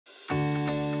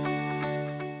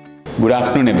Good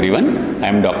afternoon everyone. I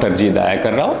am Dr.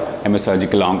 Dayakar Rao. I am a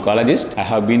surgical oncologist. I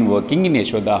have been working in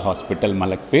Yashoda Hospital,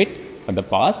 Malakpet for the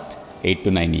past 8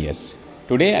 to 9 years.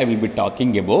 Today I will be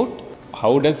talking about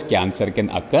how does cancer can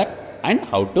occur and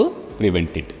how to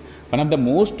prevent it. One of the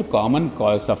most common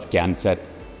causes of cancer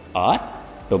are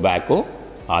tobacco,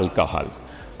 alcohol,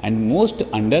 and most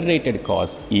underrated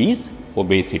cause is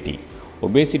obesity.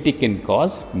 Obesity can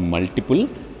cause multiple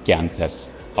cancers.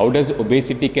 How does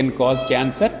obesity can cause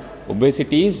cancer?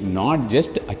 Obesity is not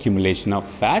just accumulation of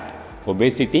fat.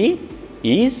 Obesity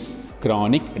is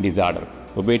chronic disorder.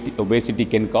 Obesity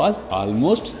can cause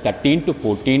almost 13 to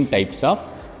 14 types of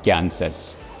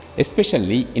cancers.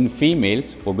 Especially in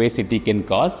females, obesity can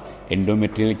cause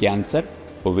endometrial cancer,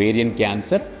 ovarian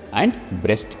cancer and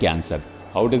breast cancer.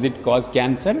 How does it cause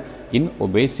cancer? In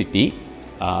obesity,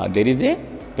 there is a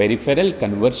peripheral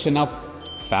conversion of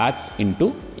fats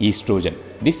into estrogen.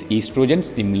 This estrogen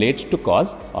stimulates to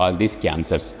cause all these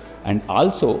cancers. And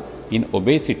also in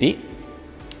obesity,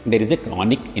 there is a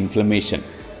chronic inflammation.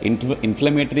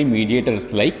 Inflammatory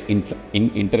mediators like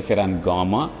interferon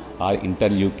gamma or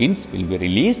interleukins will be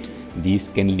released. These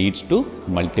can lead to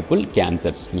multiple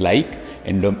cancers like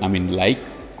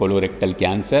colorectal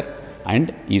cancer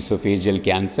and esophageal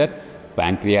cancer,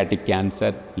 pancreatic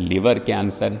cancer, liver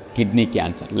cancer, kidney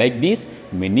cancer. Like these,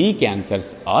 many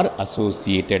cancers are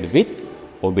associated with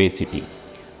obesity.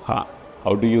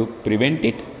 How do you prevent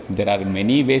it? There are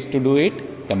many ways to do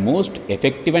it. The most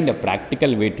effective and a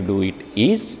practical way to do it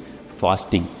is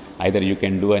fasting. Either you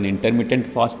can do an intermittent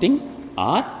fasting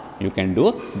or you can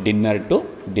do dinner to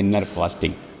dinner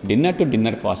fasting. Dinner to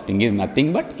dinner fasting is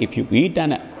nothing but if you eat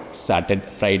on a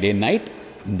Friday night,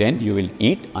 then you will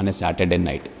eat on a Saturday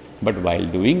night. But while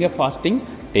doing a fasting,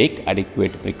 take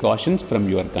adequate precautions from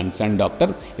your concerned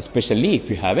doctor, especially if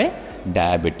you have a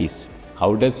diabetes.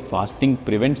 How does fasting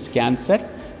prevent cancer?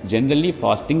 Generally,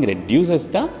 fasting reduces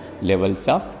the levels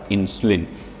of insulin.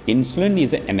 Insulin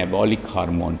is an anabolic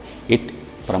hormone. It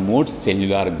promotes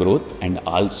cellular growth and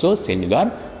also cellular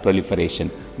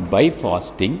proliferation. By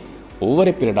fasting, over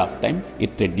a period of time, it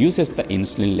reduces the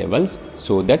insulin levels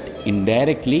so that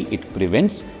indirectly it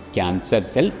prevents cancer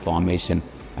cell formation.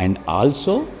 And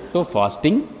also,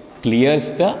 fasting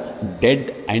clears the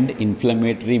dead and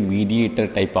inflammatory mediator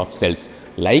type of cells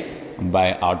like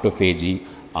by autophagy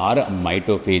or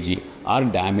mitophagy or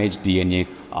damaged DNA.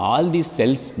 All these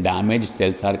cells, damaged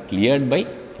cells are cleared by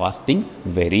fasting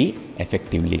very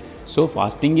effectively. So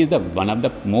fasting is one of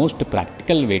the most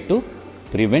practical way to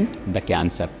prevent the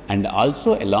cancer. And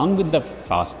also along with the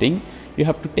fasting, you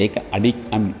have to take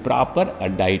a proper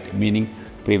diet, meaning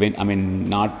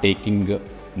not taking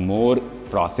more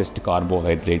processed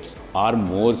carbohydrates or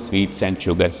more sweets and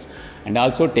sugars, and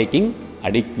also taking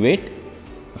adequate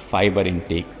fiber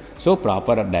intake. So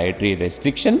proper dietary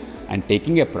restriction and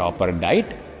taking a proper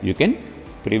diet, you can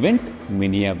prevent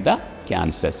many of the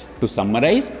cancers. To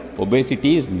summarize,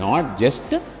 obesity is not just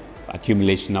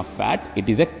accumulation of fat, it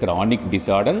is a chronic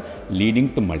disorder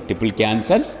leading to multiple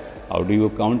cancers. How do you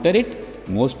counter it?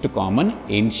 Most common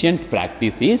ancient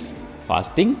practice is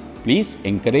fasting. Please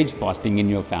encourage fasting in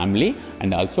your family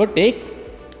and also take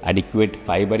adequate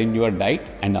fiber in your diet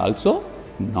and also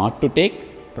not to take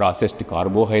processed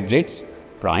carbohydrates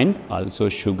and also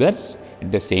sugars.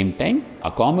 At the same time,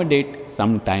 accommodate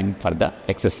some time for the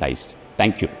exercise.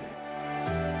 Thank you.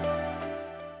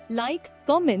 Like,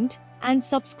 comment and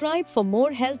subscribe for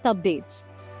more health updates.